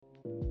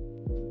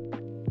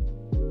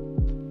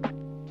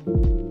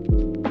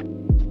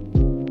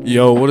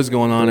Yo, what is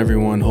going on,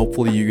 everyone?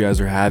 Hopefully you guys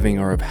are having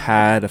or have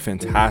had a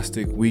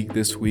fantastic week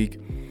this week.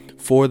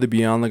 For the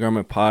Beyond the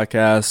Garment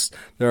podcast,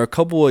 there are a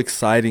couple of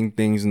exciting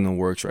things in the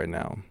works right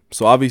now.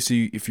 So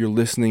obviously, if you're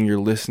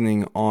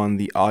listening on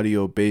the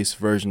audio-based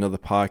version of the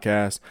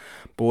podcast.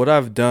 But what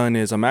I've done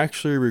is I'm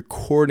actually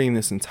recording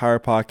this entire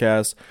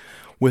podcast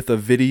with a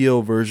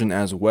video version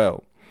as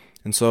well.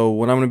 And so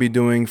what I'm going to be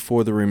doing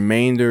for the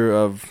remainder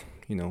of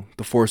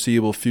the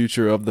foreseeable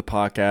future of the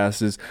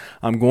podcast is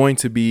I'm going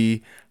to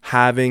be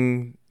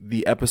having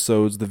the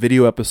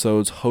video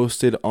episodes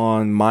hosted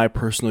on my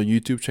personal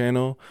YouTube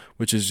channel,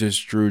 which is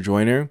just Drew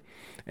Joyner.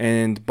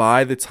 And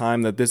by the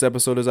time that this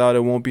episode is out,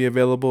 it won't be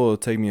available. It'll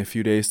take me a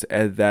few days to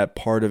edit that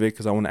part of it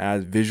because I want to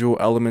add visual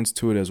elements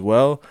to it as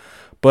well.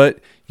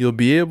 But you'll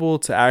be able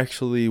to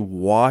actually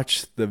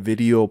watch the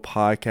video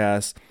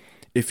podcast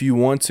if you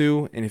want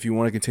to, and if you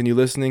want to continue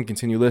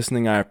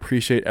listening. I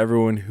appreciate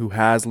everyone who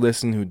has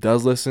listened, who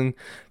does listen.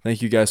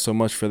 Thank you guys so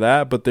much for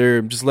that. But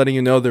they're just letting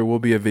you know there will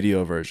be a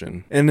video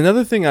version. And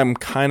another thing I'm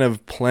kind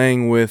of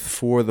playing with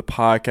for the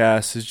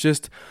podcast is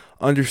just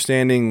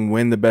understanding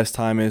when the best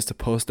time is to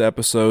post the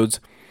episodes.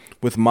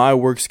 With my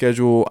work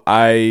schedule,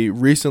 I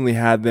recently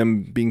had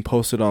them being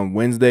posted on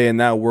Wednesday, and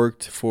that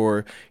worked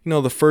for,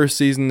 the first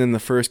season and the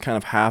first kind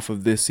of half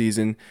of this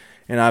season.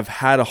 And I've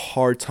had a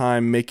hard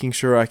time making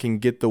sure I can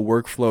get the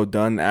workflow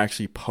done and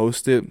actually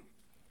post it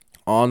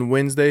on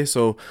Wednesday.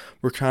 So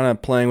we're kind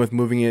of playing with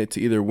moving it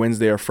to either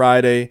Wednesday or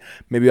Friday.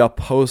 Maybe I'll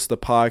post the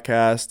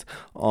podcast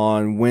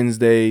on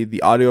Wednesday,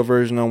 the audio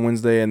version on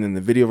Wednesday, and then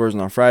the video version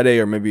on Friday,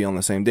 or maybe on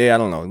the same day. I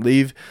don't know.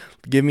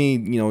 Give me,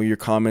 your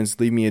comments,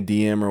 leave me a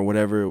DM or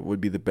whatever would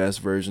be the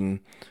best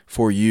version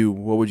for you.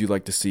 What would you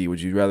like to see?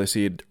 Would you rather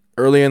see it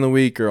early in the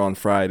week or on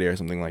Friday or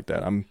something like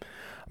that? I'm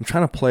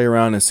trying to play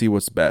around and see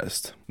what's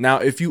best. Now,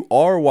 if you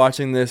are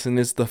watching this and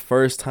it's the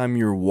first time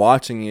you're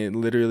watching it,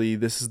 literally,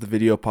 this is the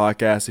video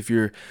podcast. If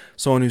you're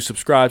someone who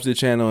subscribes to the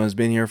channel and has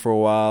been here for a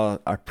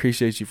while, I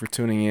appreciate you for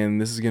tuning in.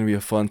 This is going to be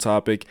a fun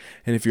topic.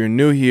 And if you're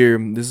new here,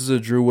 this is a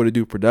Drew What to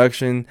Do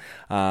production.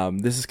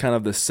 This is kind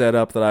of the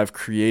setup that I've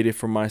created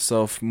for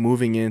myself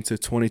moving into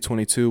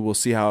 2022. We'll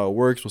see how it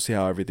works. We'll see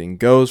how everything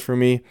goes for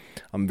me.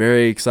 I'm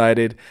very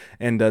excited.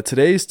 And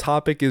today's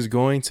topic is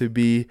going to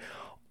be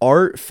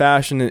art,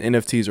 fashion, and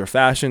NFTs, or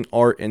fashion,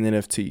 art, and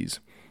NFTs.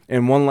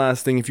 And one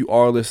last thing, if you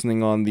are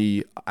listening on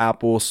the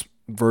Apple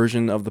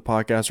version of the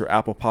podcast or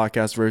Apple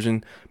podcast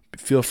version,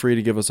 feel free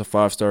to give us a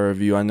 5-star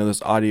review. I know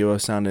this audio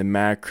is sounding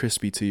mad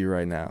crispy to you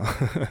right now.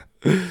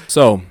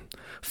 So,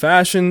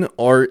 fashion,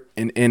 art,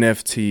 and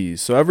NFTs.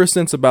 So ever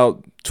since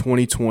about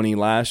 2020,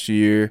 last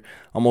year,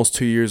 almost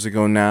 2 years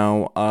ago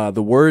now,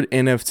 the word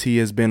NFT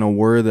has been a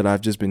word that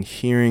I've just been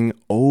hearing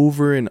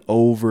over and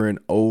over and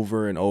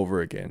over and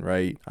over again,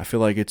 right? I feel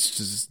like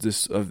it's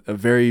just a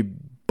very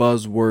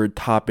buzzword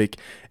topic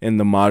in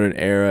the modern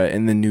era,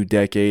 in the new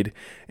decade.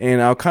 And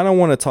I kind of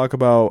want to talk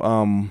about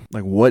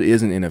what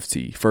is an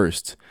NFT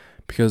first,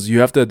 because you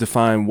have to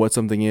define what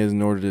something is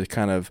in order to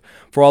kind of,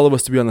 for all of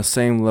us to be on the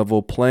same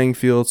level playing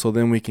field, so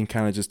then we can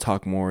kind of just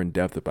talk more in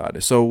depth about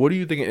it. So what do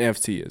you think an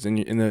NFT is?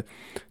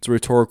 It's a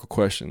rhetorical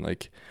question.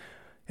 Like,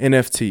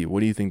 NFT,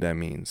 what do you think that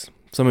means?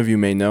 Some of you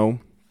may know,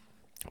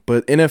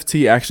 but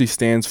NFT actually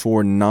stands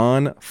for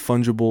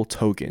non-fungible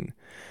token.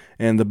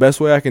 And the best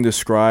way I can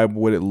describe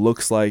what it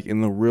looks like in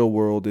the real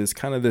world is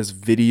kind of this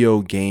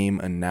video game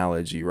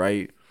analogy,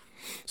 right?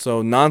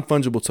 So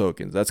non-fungible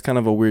tokens, that's kind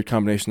of a weird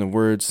combination of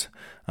words.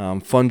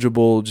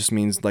 Fungible just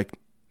means like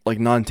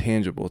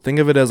non-tangible. Think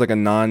of it as like a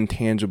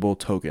non-tangible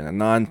token, a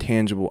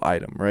non-tangible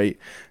item, right?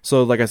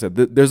 So like I said,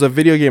 there's a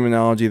video game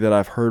analogy that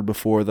I've heard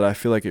before that I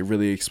feel like it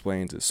really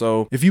explains it.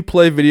 So if you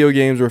play video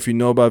games, or if you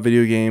know about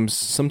video games,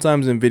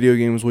 sometimes in video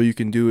games what you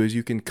can do is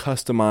you can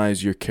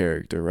customize your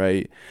character,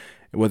 right?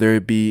 Whether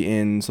it be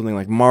in something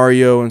like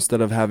Mario,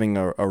 instead of having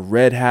a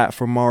red hat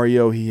for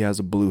Mario, he has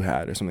a blue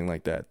hat or something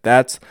like that.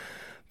 That's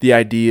the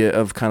idea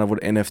of kind of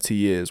what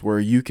NFT is, where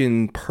you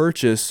can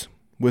purchase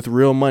with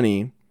real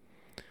money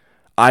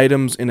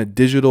items in a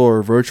digital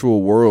or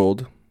virtual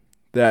world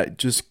that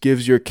just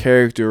gives your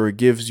character or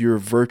gives your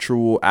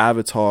virtual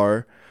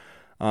avatar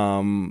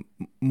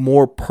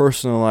more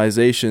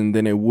personalization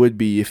than it would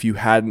be if you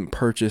hadn't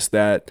purchased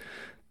that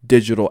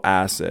digital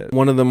asset.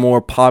 One of the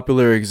more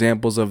popular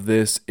examples of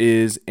this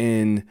is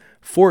in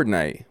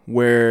Fortnite,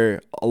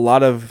 where a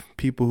lot of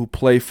people who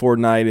play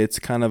Fortnite, it's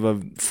kind of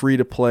a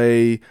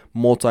free-to-play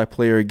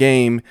multiplayer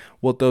game.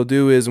 What they'll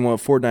do is, and what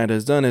Fortnite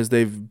has done is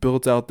they've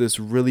built out this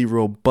really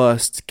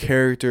robust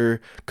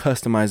character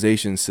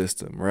customization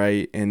system,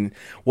 right? And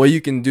what you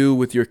can do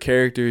with your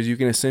characters, you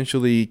can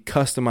essentially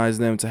customize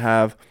them to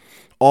have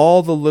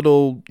all the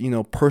little,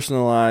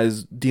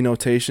 personalized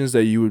denotations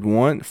that you would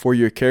want for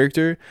your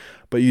character,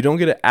 but you don't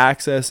get to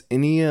access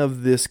any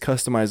of this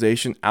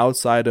customization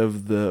outside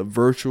of the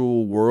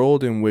virtual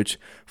world in which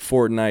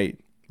Fortnite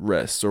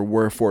rests or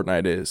where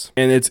Fortnite is.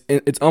 And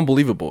it's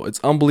unbelievable. It's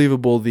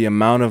unbelievable the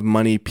amount of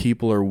money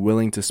people are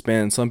willing to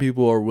spend. Some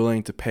people are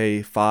willing to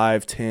pay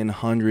 5, 10,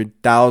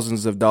 100,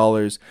 thousands of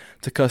dollars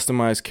to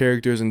customize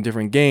characters in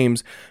different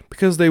games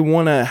because they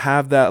want to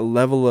have that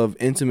level of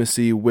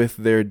intimacy with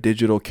their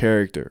digital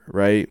character,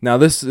 right? Now,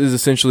 this is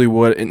essentially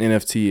what an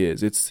NFT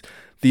is. It's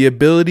the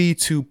ability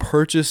to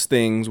purchase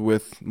things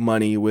with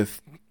money,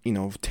 with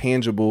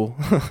tangible,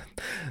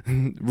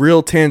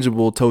 real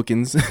tangible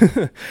tokens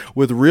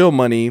with real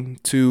money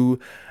to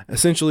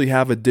essentially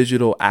have a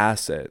digital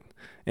asset.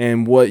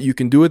 And what you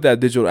can do with that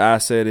digital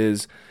asset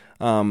is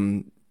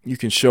you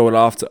can show it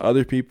off to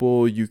other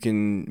people. You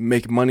can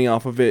make money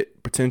off of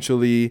it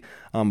potentially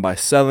by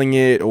selling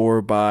it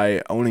or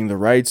by owning the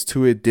rights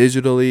to it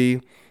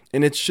digitally.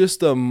 And it's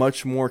just a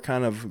much more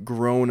kind of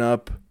grown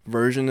up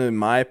version, in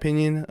my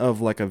opinion, of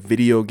like a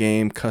video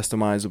game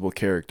customizable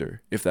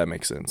character, if that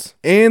makes sense.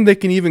 And they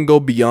can even go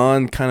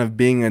beyond kind of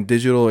being a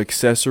digital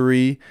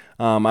accessory.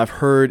 I've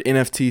heard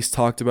NFTs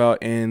talked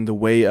about in the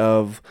way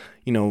of,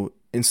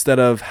 instead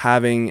of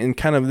having, and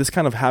this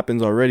kind of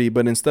happens already,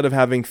 but instead of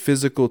having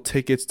physical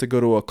tickets to go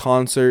to a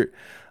concert,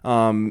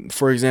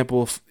 for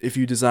example, if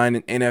you design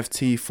an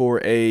NFT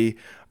for a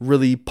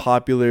really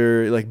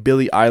popular like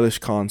Billie Eilish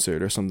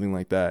concert or something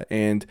like that,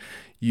 and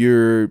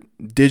your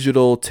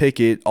digital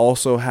ticket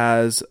also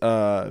has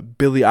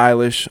Billie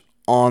Eilish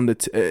on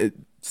the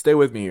stay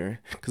with me here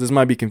because this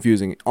might be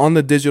confusing. On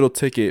the digital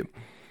ticket,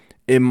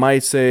 it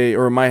might say,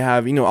 or it might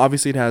have,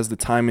 obviously it has the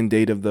time and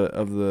date of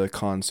the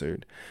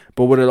concert,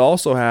 but what it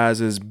also has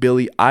is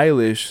Billie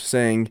Eilish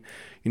saying,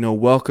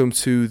 welcome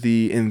to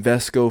the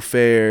Invesco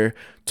Fair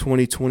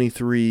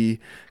 2023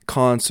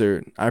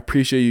 concert. I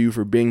appreciate you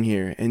for being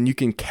here. And you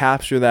can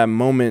capture that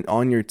moment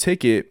on your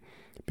ticket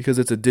because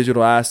it's a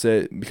digital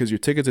asset, because your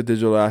ticket's a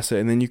digital asset,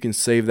 and then you can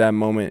save that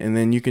moment, and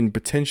then you can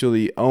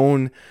potentially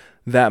own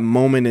that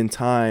moment in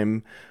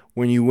time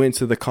when you went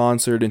to the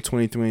concert in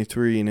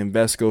 2023 in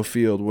Invesco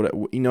Field.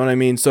 You know what I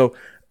mean? So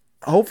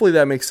hopefully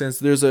that makes sense.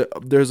 There's a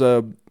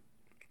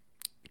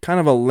kind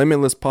of a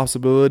limitless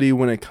possibility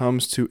when it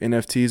comes to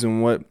NFTs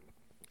and what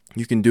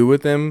you can do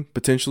with them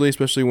potentially,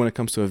 especially when it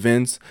comes to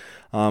events.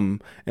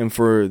 And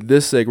for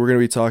this sake, we're going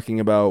to be talking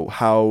about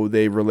how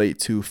they relate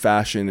to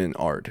fashion and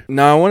art.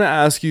 Now, I want to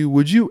ask you,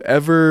 would you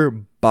ever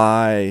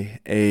buy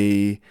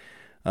a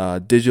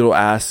digital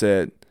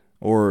asset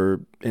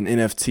or an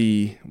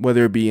NFT,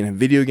 whether it be in a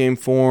video game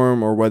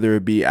form or whether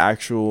it be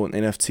actual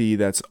NFT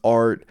that's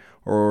art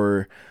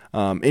or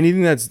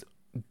anything that's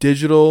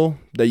digital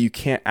that you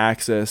can't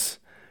access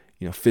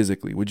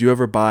physically? Would you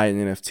ever buy an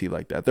NFT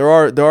like that? There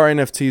are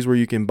NFTs where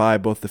you can buy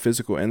both the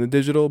physical and the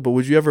digital, but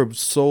would you ever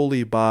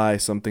solely buy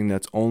something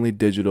that's only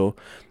digital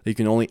that you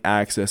can only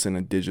access in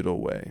a digital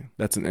way?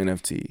 That's an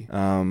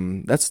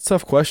NFT. That's a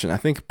tough question. I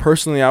think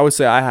personally, I would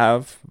say I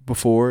have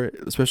before,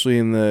 especially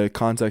in the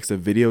context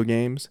of video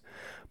games,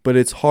 but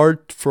it's hard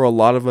for a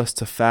lot of us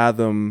to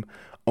fathom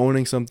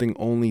owning something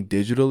only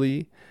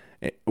digitally,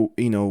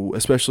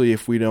 especially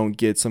if we don't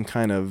get some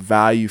kind of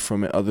value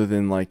from it other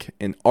than like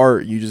in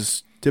art.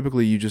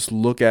 Typically you just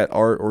look at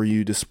art or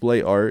you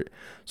display art.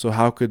 So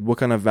what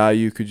kind of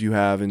value could you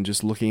have in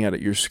just looking at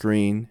your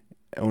screen,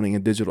 owning a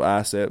digital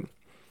asset?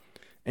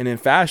 And in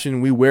fashion,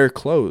 we wear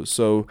clothes.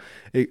 So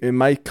it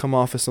might come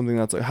off as something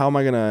that's like, how am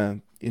I going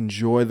to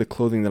enjoy the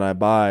clothing that I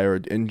buy or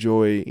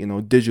enjoy,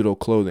 digital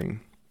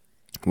clothing?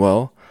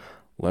 Well,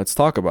 let's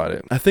talk about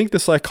it. I think the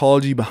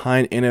psychology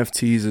behind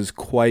NFTs is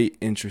quite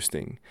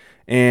interesting.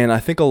 And I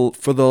think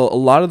for a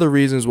lot of the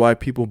reasons why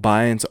people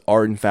buy into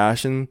art and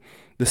fashion,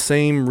 the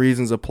same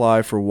reasons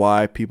apply for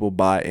why people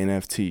buy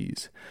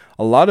NFTs.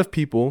 A lot of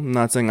people, I'm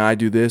not saying I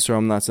do this or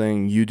I'm not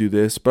saying you do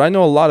this, but I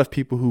know a lot of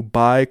people who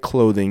buy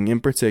clothing in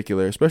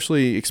particular,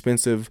 especially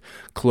expensive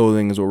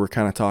clothing is what we're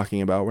kind of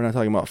talking about. We're not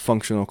talking about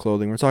functional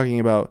clothing. We're talking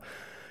about,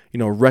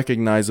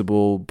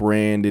 recognizable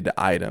branded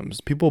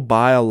items. People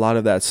buy a lot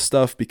of that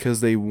stuff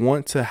because they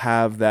want to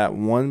have that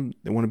one,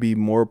 they want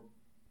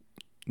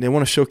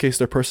to showcase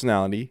their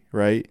personality,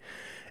 right?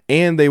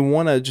 And they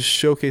want to just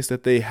showcase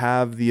that they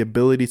have the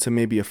ability to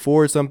maybe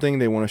afford something.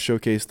 They want to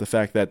showcase the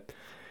fact that,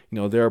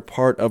 they're a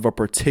part of a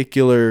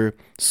particular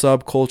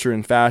subculture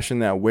in fashion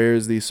that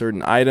wears these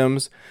certain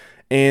items.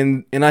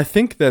 And I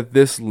think that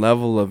this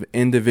level of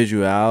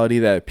individuality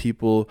that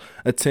people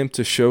attempt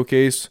to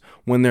showcase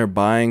when they're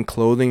buying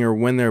clothing or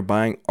when they're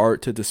buying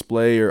art to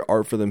display or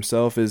art for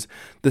themselves is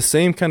the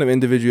same kind of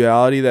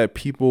individuality that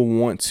people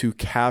want to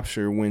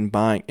capture when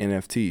buying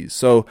NFTs.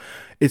 So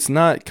it's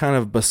not kind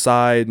of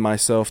beside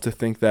myself to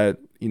think that,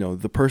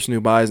 the person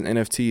who buys an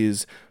NFT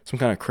is some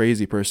kind of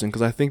crazy person,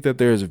 because I think that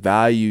there's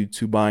value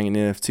to buying an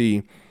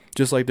NFT.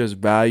 Just like there's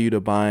value to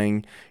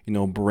buying,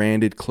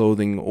 branded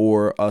clothing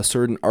or a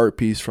certain art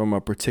piece from a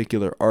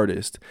particular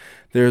artist.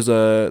 There's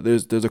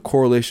a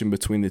correlation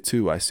between the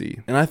two, I see.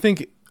 And I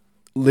think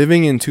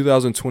living in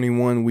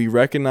 2021, we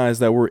recognize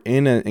that we're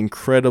in an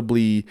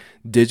incredibly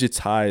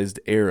digitized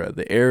era.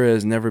 The era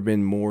has never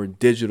been more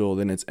digital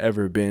than it's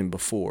ever been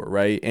before,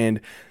 right?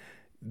 And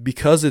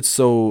because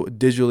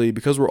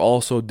we're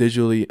all so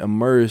digitally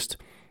immersed,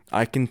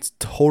 I can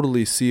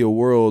totally see a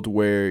world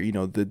where,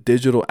 the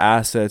digital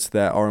assets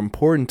that are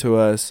important to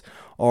us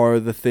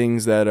are the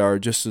things that are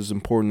just as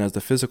important as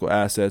the physical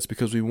assets,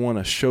 because we want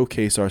to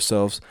showcase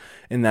ourselves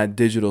in that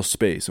digital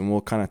space. And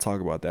we'll kind of talk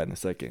about that in a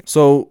second.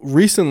 So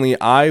recently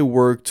I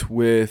worked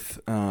with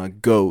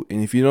GOAT.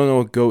 And if you don't know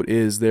what GOAT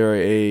is, they're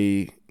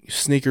a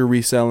sneaker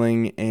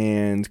reselling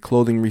and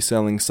clothing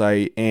reselling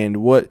site. And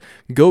what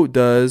GOAT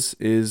does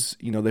is,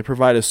 they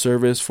provide a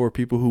service for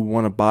people who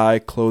want to buy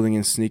clothing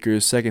and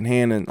sneakers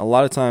secondhand. And a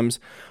lot of times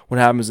what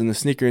happens in the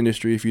sneaker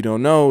industry, if you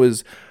don't know,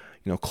 is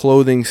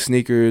clothing,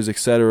 sneakers,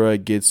 etc.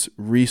 gets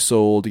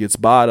resold, gets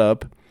bought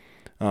up,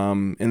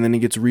 and then it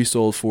gets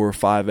resold for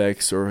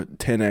 5x or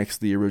 10x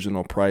the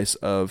original price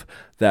of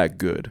that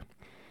good.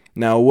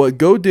 Now, what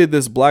GOAT did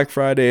this Black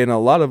Friday, and a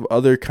lot of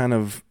other kind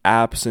of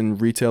apps and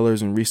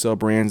retailers and resale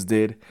brands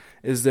did,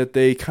 is that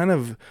they kind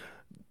of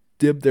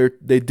dipped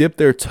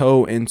their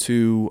toe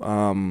into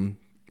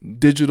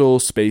digital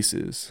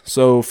spaces.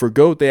 So for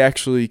GOAT, they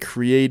actually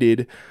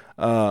created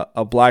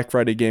a Black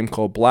Friday game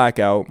called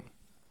Blackout,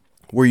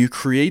 where you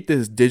create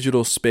this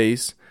digital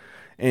space,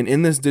 and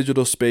in this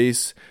digital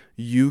space,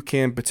 you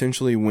can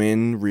potentially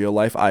win real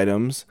life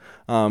items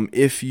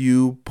if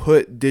you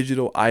put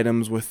digital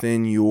items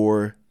within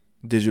your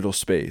digital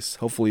space.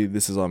 Hopefully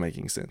this is all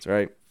making sense,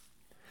 right?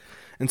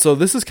 And so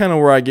this is kind of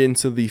where I get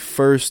into the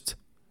first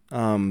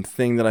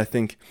thing that I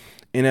think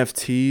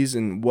NFTs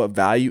and what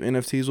value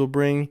NFTs will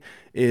bring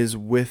is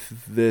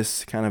with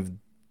this kind of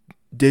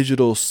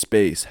digital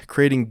space,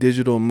 creating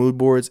digital mood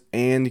boards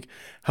and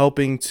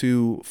creating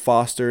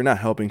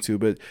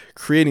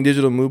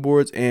digital mood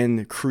boards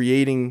and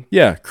creating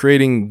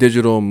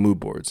digital mood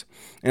boards.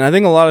 And I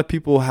think a lot of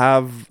people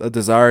have a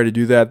desire to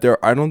do that.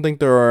 I don't think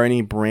there are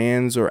any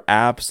brands or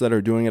apps that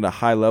are doing it at a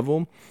high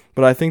level,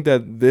 but I think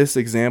that this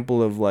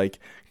example of like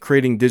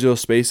creating digital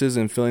spaces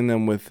and filling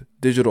them with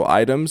digital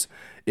items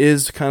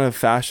is kind of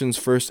fashion's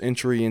first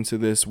entry into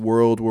this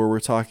world where we're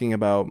talking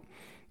about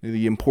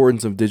the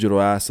importance of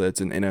digital assets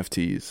and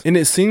NFTs. And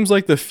it seems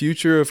like the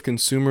future of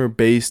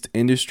consumer-based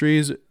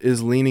industries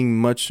is leaning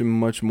much,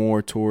 much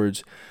more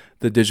towards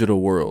the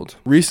digital world.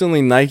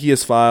 Recently, Nike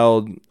has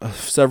filed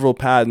several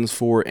patents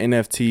for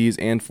NFTs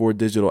and for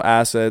digital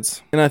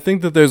assets. And I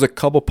think that there's a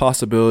couple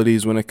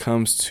possibilities when it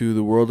comes to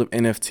the world of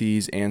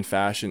NFTs and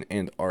fashion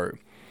and art.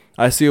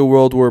 I see a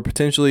world where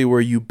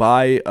you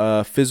buy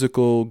a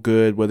physical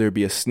good, whether it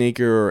be a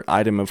sneaker or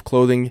item of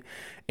clothing,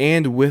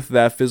 and with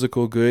that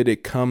physical good,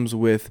 it comes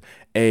with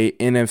a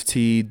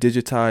NFT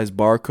digitized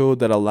barcode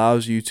that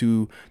allows you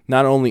to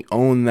not only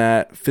own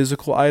that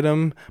physical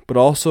item, but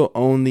also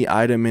own the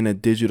item in a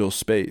digital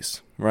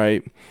space,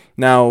 right?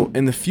 Now,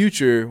 in the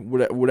future,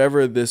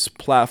 whatever this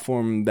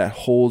platform that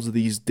holds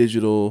these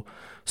digital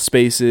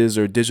spaces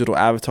or digital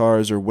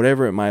avatars or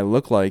whatever it might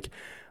look like,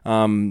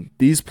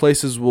 these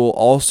places will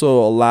also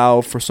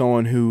allow for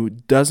someone who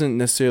doesn't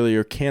necessarily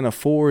or can't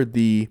afford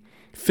the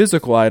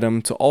physical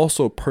item to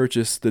also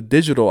purchase the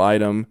digital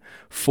item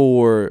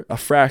for a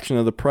fraction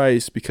of the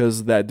price,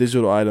 because that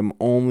digital item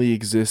only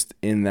exists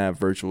in that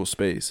virtual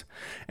space.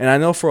 And I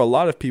know for a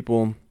lot of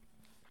people,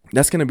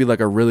 that's going to be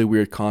like a really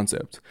weird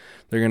concept.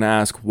 They're going to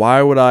ask,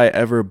 why would I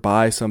ever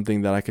buy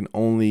something that I can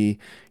only,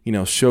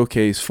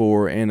 showcase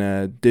for in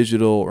a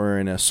digital or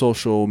in a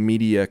social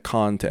media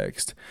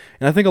context?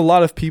 And I think a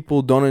lot of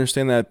people don't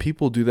understand that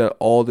people do that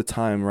all the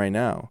time right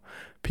now.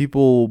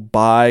 People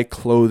buy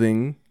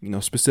clothing,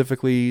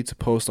 specifically to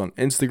post on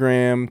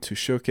Instagram, to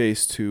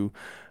showcase to,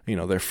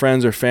 their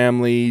friends or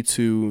family,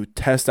 to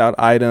test out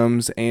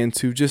items and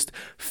to just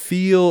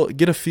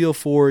get a feel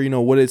for,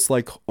 what it's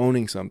like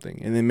owning something.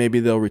 And then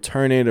maybe they'll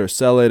return it or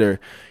sell it or,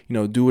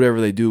 do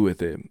whatever they do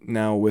with it.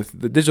 Now, with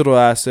the digital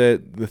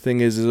asset, the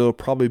thing is it'll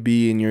probably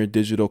be in your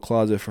digital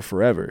closet for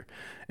forever.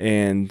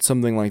 And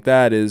something like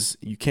that is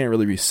you can't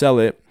really resell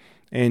it,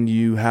 and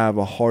you have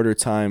a harder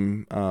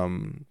time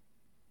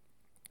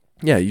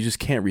you just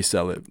can't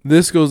resell it.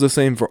 This goes the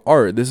same for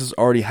art. This is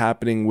already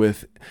happening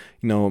with,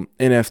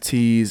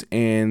 NFTs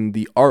and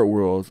the art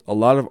world. A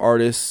lot of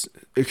artists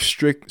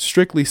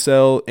strictly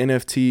sell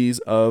NFTs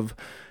of,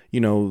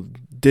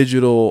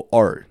 digital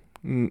art.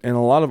 And a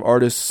lot of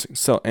artists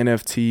sell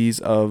NFTs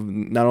of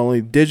not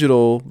only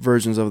digital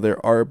versions of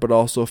their art, but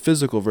also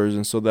physical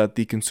versions so that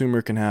the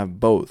consumer can have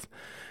both.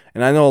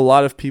 And I know a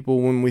lot of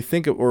people, when they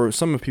think about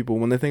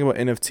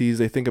NFTs,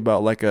 they think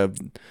about like a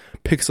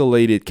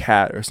pixelated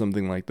cat or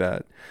something like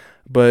that.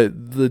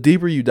 But the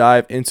deeper you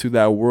dive into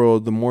that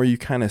world, the more you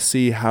kind of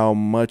see how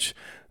much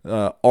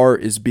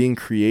art is being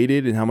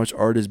created and how much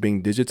art is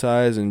being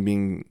digitized and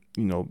being,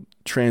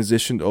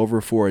 transitioned over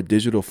for a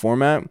digital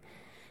format.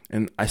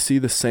 And I see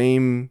the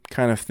same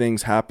kind of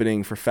things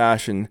happening for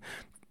fashion.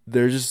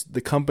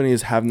 The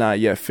companies have not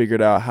yet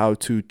figured out how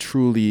to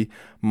truly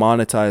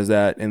monetize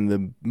that in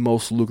the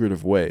most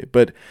lucrative way.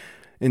 But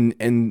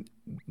in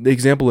the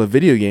example of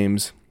video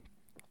games,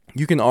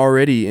 you can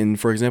already,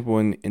 for example,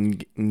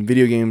 in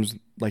video games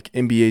like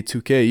NBA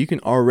 2K, you can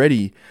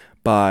already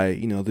buy,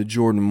 the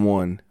Jordan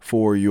 1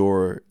 for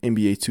your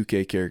NBA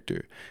 2K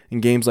character.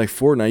 In games like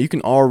Fortnite, you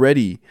can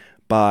already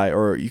buy,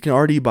 or you can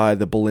already buy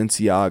the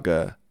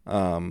Balenciaga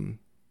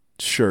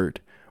shirt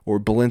or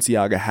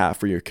Balenciaga hat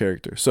for your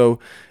character. So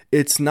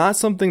it's not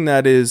something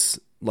that is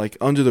like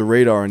under the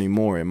radar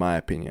anymore, in my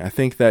opinion. I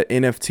think that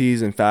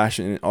NFTs and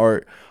fashion and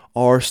art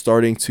are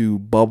starting to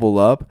bubble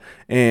up,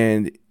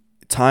 and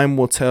time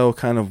will tell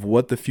kind of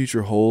what the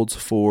future holds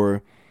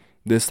for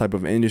this type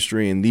of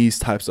industry and these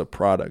types of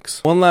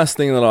products. One last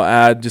thing that I'll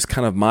add, just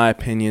kind of my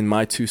opinion,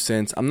 my 2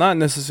 cents. I'm not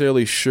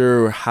necessarily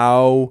sure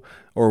how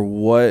or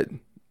what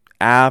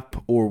app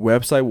or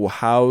website will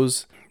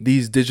house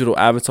these digital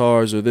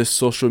avatars or this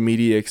social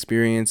media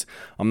experience.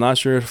 I'm not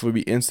sure if it'll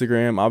be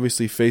Instagram.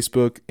 Obviously,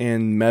 Facebook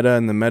and Meta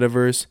and the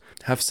metaverse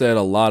have said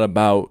a lot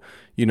about,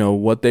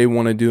 what they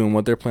want to do and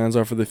what their plans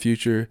are for the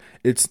future.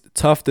 It's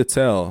tough to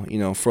tell.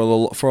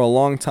 For a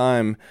long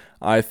time,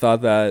 I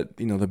thought that,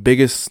 the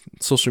biggest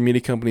social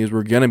media companies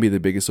were going to be the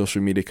biggest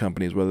social media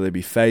companies, whether they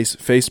be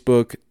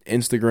Facebook,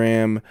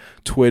 Instagram,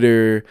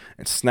 Twitter,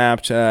 and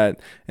Snapchat.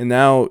 And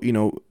now, in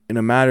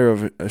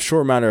a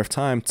short matter of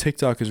time,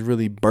 TikTok has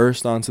really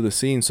burst onto the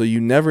scene. So you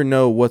never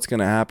know what's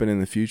going to happen in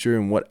the future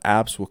and what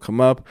apps will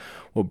come up,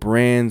 what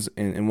brands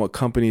and what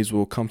companies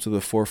will come to the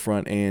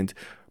forefront and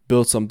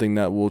build something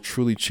that will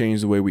truly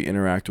change the way we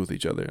interact with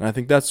each other. And I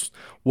think that's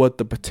what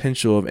the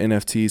potential of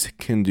NFTs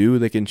can do.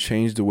 They can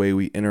change the way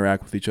we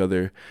interact with each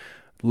other,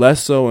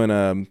 less so in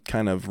a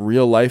kind of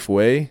real life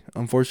way,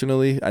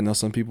 unfortunately. I know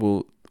some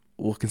people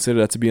will consider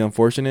that to be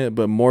unfortunate,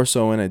 but more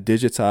so in a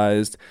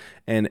digitized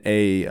and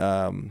a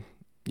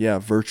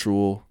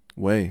virtual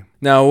way.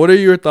 Now, what are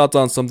your thoughts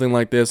on something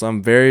like this?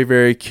 I'm very,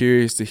 very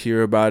curious to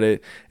hear about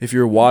it. If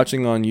you're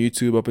watching on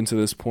YouTube up until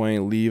this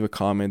point, leave a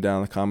comment down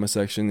in the comment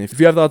section. If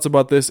you have thoughts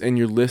about this and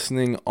you're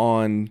listening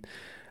on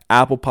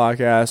Apple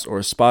Podcasts or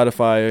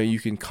Spotify, you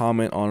can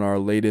comment on our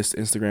latest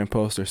Instagram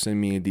post or send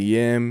me a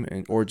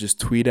DM or just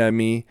tweet at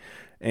me,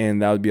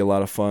 and that would be a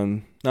lot of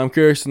fun. Now, I'm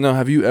curious to know,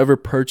 have you ever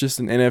purchased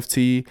an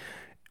NFT?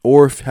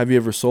 Or have you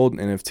ever sold an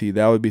NFT?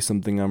 That would be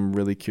something I'm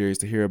really curious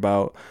to hear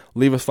about.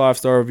 Leave a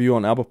 5-star review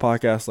on Apple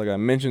Podcasts like I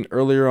mentioned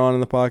earlier on in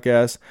the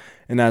podcast.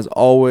 And as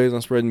always,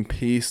 I'm spreading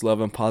peace, love,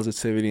 and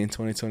positivity in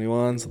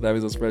 2021. So that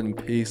means I'm spreading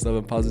peace, love,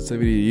 and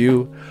positivity to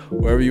you.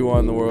 Wherever you are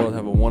in the world,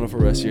 have a wonderful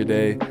rest of your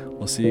day.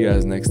 We'll see you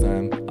guys next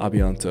time.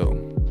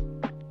 Abianto.